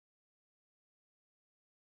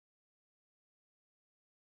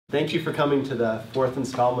Thank you for coming to the fourth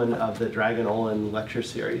installment of the Dragon Olin lecture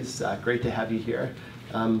series. Great to have you here.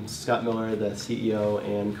 I'm Scott Miller, the CEO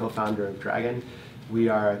and co-founder of Dragon. We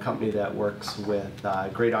are a company that works with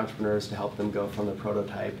great entrepreneurs to help them go from the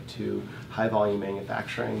prototype to high volume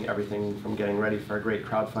manufacturing, everything from getting ready for a great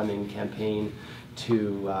crowdfunding campaign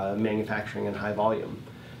to manufacturing in high volume.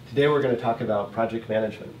 Today we're going to talk about project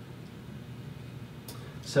management.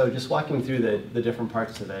 So just walking through the different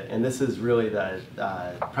parts of it, and this is really the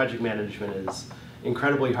project management is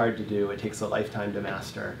incredibly hard to do. It takes a lifetime to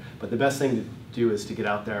master, but the best thing to do is to get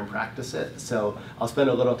out there and practice it. So I'll spend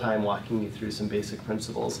a little time walking you through some basic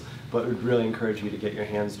principles, but would really encourage you to get your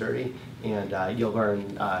hands dirty, and you'll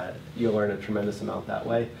learn a tremendous amount that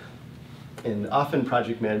way. And often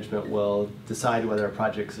project management will decide whether a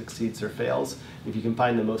project succeeds or fails. If you can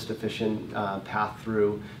find the most efficient path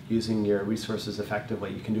through using your resources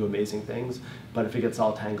effectively, you can do amazing things. But if it gets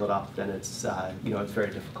all tangled up, then it's it's very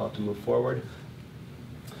difficult to move forward.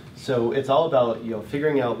 So it's all about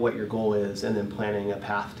figuring out what your goal is and then planning a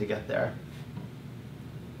path to get there.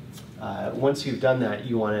 Once you've done that,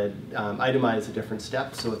 you want to itemize the different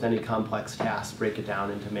steps. So with any complex task, break it down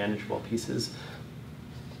into manageable pieces.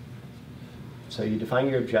 So you define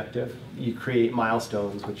your objective, you create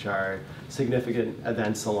milestones, which are significant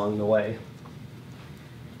events along the way.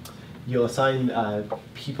 You'll assign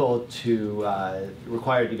people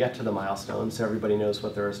required to get to the milestones, so everybody knows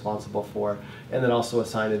what they're responsible for, and then also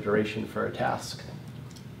assign a duration for a task.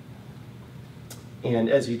 And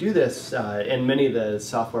as you do this, and many of the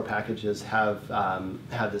software packages have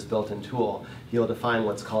this built-in tool, you'll define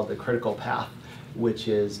what's called the critical path, which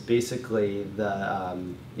is basically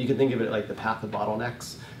you can think of it like the path of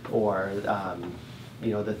bottlenecks, or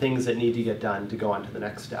the things that need to get done to go on to the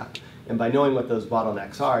next step. And by knowing what those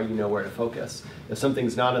bottlenecks are, you know where to focus. If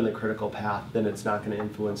something's not on the critical path, then it's not going to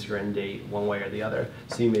influence your end date one way or the other,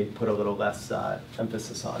 so you may put a little less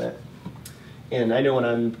emphasis on it. And I know when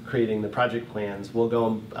I'm creating the project plans, we'll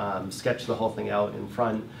go sketch the whole thing out in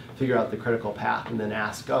front, figure out the critical path, and then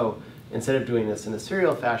ask, instead of doing this in a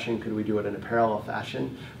serial fashion, could we do it in a parallel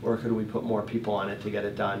fashion, or could we put more people on it to get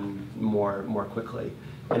it done more quickly?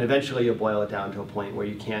 And eventually you'll boil it down to a point where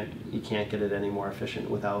you can't get it any more efficient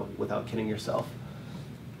without kidding yourself.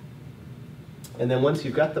 And then once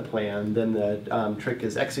you've got the plan, then the trick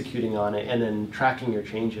is executing on it and then tracking your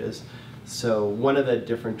changes. So one of the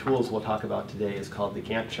different tools we'll talk about today is called the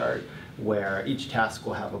Gantt chart, where each task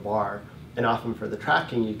will have a bar, and often for the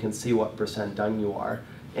tracking you can see what % done you are.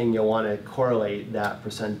 And you'll want to correlate that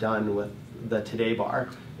 % done with the today bar,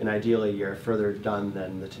 and ideally you're further done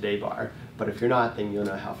than the today bar. But if you're not, then you'll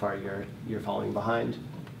know how far you're falling behind.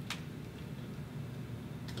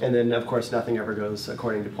 And then of course nothing ever goes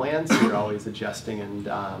according to plan, so you're always adjusting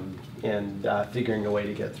and figuring a way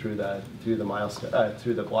to get through the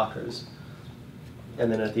blockers.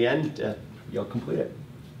 And then at the end you'll complete it.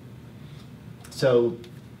 So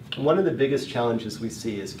one of the biggest challenges we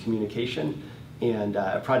see is communication. And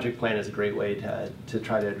a project plan is a great way to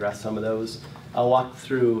try to address some of those. I'll walk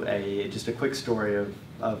through just a quick story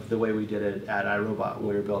of the way we did it at iRobot when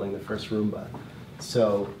we were building the first Roomba.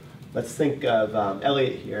 So let's think of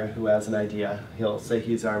Elliot here, who has an idea. He'll say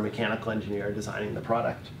he's our mechanical engineer designing the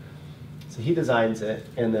product. So he designs it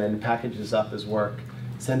and then packages up his work,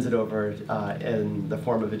 sends it over in the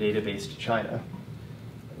form of a database to China,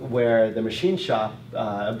 where the machine shop,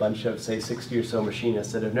 a bunch of, say, 60 or so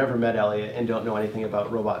machinists that have never met Elliot and don't know anything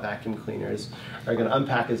about robot vacuum cleaners are going to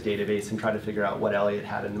unpack his database and try to figure out what Elliot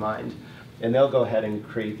had in mind. And they'll go ahead and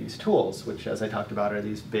create these tools, which, as I talked about, are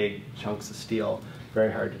these big chunks of steel,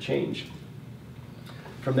 very hard to change.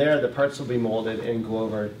 From there, the parts will be molded and go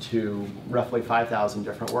over to roughly 5,000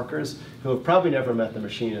 different workers who have probably never met the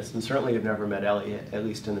machinist and certainly have never met Elliot, at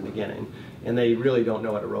least in the beginning. And they really don't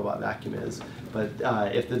know what a robot vacuum is. But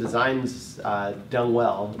if the design's done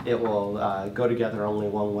well, it will go together only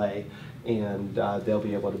one way, and they'll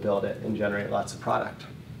be able to build it and generate lots of product.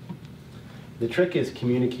 The trick is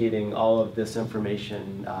communicating all of this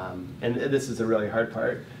information, and this is a really hard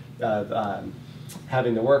part of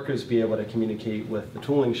having the workers be able to communicate with the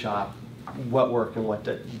tooling shop what worked and what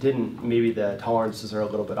didn't. Maybe the tolerances are a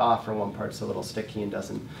little bit off, or one part's a little sticky and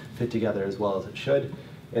doesn't fit together as well as it should.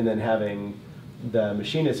 And then having the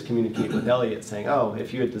machinist communicate with Elliot saying,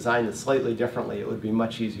 if you had designed this slightly differently, it would be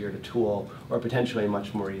much easier to tool, or potentially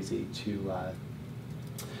much more easy to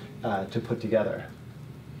put together.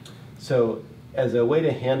 So as a way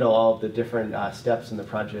to handle all of the different steps in the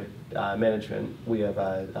project management, we have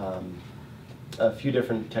a few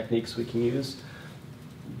different techniques we can use.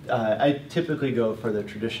 I typically go for the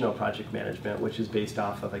traditional project management, which is based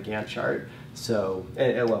off of a Gantt chart. So,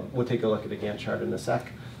 well, we'll take a look at a Gantt chart in a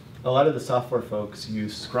sec. A lot of the software folks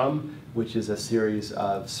use Scrum, which is a series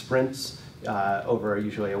of sprints over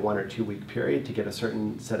usually a 1 or 2 week period to get a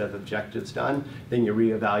certain set of objectives done. Then you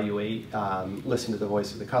reevaluate, listen to the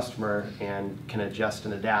voice of the customer, and can adjust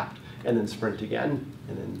and adapt, and then sprint again,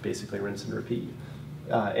 and then basically rinse and repeat.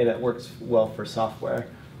 And it works well for software.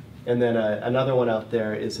 And then another one out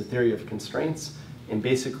there is a theory of constraints. And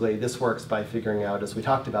basically this works by figuring out, as we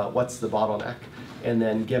talked about, what's the bottleneck, and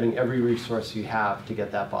then giving every resource you have to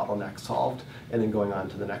get that bottleneck solved, and then going on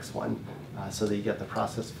to the next one so that you get the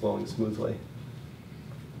process flowing smoothly.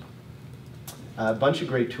 A bunch of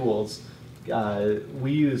great tools.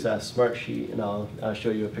 We use a Smartsheet, and I'll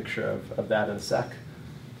show you a picture of that in a sec.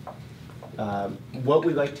 What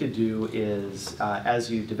we like to do is, as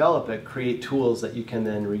you develop it, create tools that you can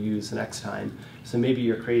then reuse the next time. So maybe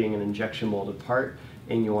you're creating an injection molded part,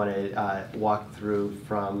 and you want to walk through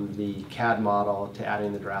from the CAD model to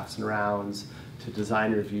adding the drafts and rounds, to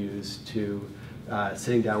design reviews, to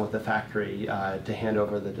sitting down with the factory to hand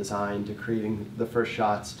over the design, to creating the first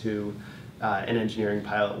shots, to an engineering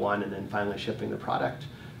pilot one, and then finally shipping the product.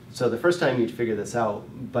 So the first time you'd figure this out,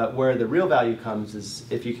 but where the real value comes is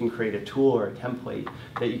if you can create a tool or a template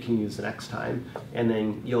that you can use the next time, and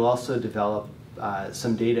then you'll also develop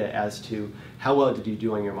some data as to how well did you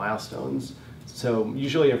do on your milestones. So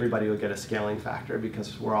usually everybody will get a scaling factor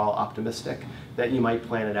because we're all optimistic that you might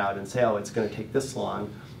plan it out and say, oh, it's going to take this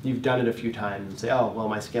long. You've done it a few times and say, oh, well,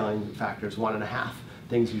 my scaling factor is 1.5.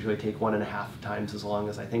 Things usually take 1.5 times as long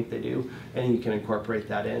as I think they do, and you can incorporate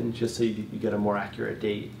that in just so you get a more accurate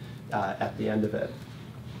date at the end of it.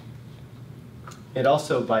 And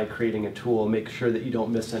also, by creating a tool, make sure that you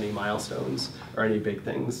don't miss any milestones or any big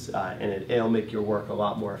things, and it'll make your work a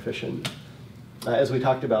lot more efficient. As we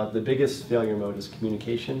talked about, the biggest failure mode is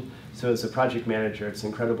communication. So as a project manager, it's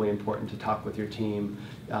incredibly important to talk with your team,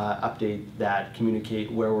 update that,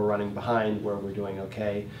 communicate where we're running behind, where we're doing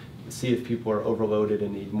okay, see if people are overloaded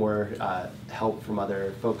and need more help from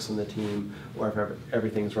other folks on the team, or if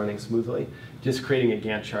everything's running smoothly. Just creating a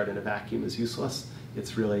Gantt chart in a vacuum is useless.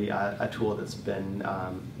 It's really a tool that's been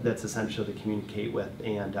that's essential to communicate with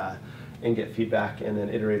and get feedback and then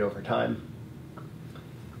iterate over time.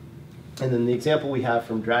 And then the example we have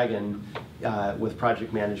from Dragon with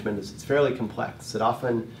project management is it's fairly complex. That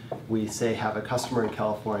often we say have a customer in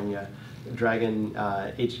California. Dragon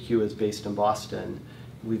HQ is based in Boston.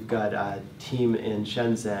 We've got a team in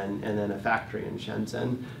Shenzhen and then a factory in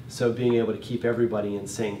Shenzhen. So being able to keep everybody in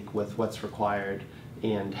sync with what's required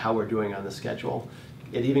and how we're doing on the schedule.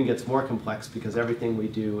 It even gets more complex because everything we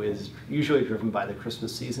do is usually driven by the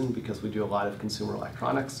Christmas season because we do a lot of consumer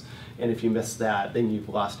electronics. And if you miss that, then you've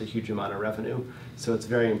lost a huge amount of revenue. So it's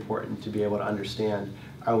very important to be able to understand,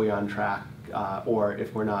 are we on track? Or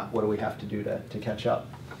if we're not, what do we have to do to catch up?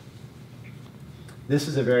 This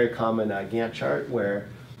is a very common Gantt chart where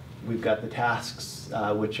we've got the tasks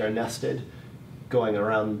which are nested going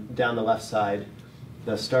around down the left side,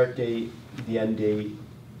 the start date, the end date,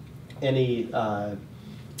 any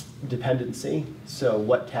dependency, so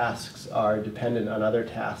what tasks are dependent on other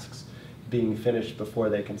tasks being finished before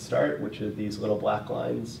they can start, which are these little black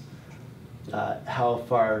lines. How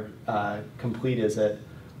far complete is it?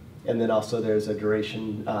 And then also there's a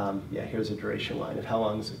duration, here's a duration line of how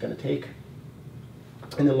long is it going to take.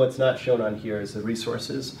 And then what's not shown on here is the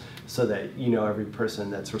resources, so that you know every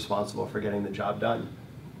person that's responsible for getting the job done.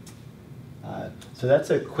 So that's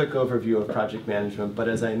a quick overview of project management, but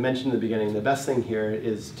as I mentioned in the beginning, the best thing here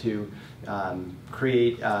is to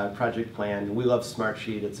create a project plan. We love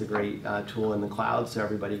Smartsheet. It's a great tool in the cloud, so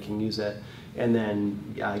everybody can use it. And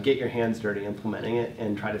then get your hands dirty implementing it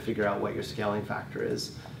and try to figure out what your scaling factor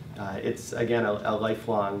is. It's, again, a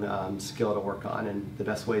lifelong skill to work on, and the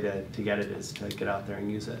best way to get it is to get out there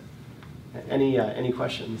and use it. Any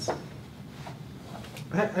questions?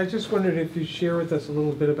 I just wondered if you'd share with us a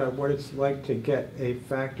little bit about what it's like to get a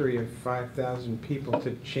factory of 5,000 people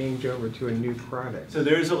to change over to a new product. So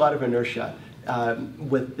there's a lot of inertia.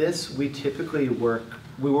 With this, we typically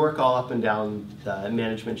work all up and down the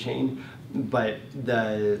management chain, but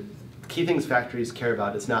the key things factories care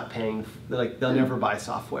about is not paying, like they'll never buy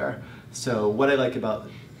software. So what I like about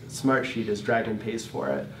Smartsheet is Dragon pays for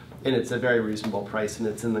it, and it's a very reasonable price, and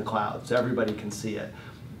it's in the cloud, so everybody can see it.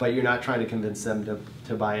 But you're not trying to convince them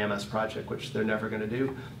to buy MS Project, which they're never going to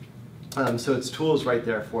do. So it's tools right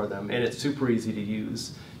there for them, and it's super easy to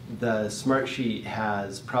use. The Smartsheet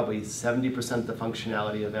has probably 70% of the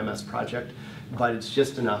functionality of MS Project, but it's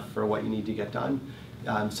just enough for what you need to get done.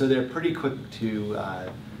 So they're pretty quick to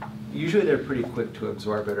usually they're pretty quick to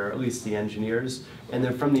absorb it, or at least the engineers. And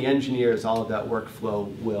then from the engineers, all of that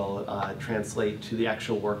workflow will translate to the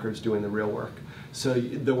actual workers doing the real work. So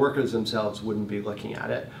the workers themselves wouldn't be looking at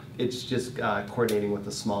it. It's just coordinating with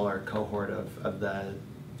a smaller cohort of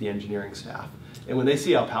the engineering staff. And when they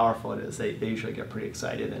see how powerful it is, they usually get pretty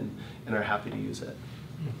excited and are happy to use it.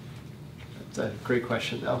 That's a great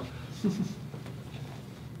question, though.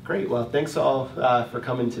 Great. Well, thanks all for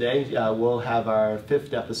coming today. We'll have our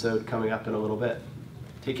 5th episode coming up in a little bit.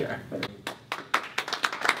 Take care.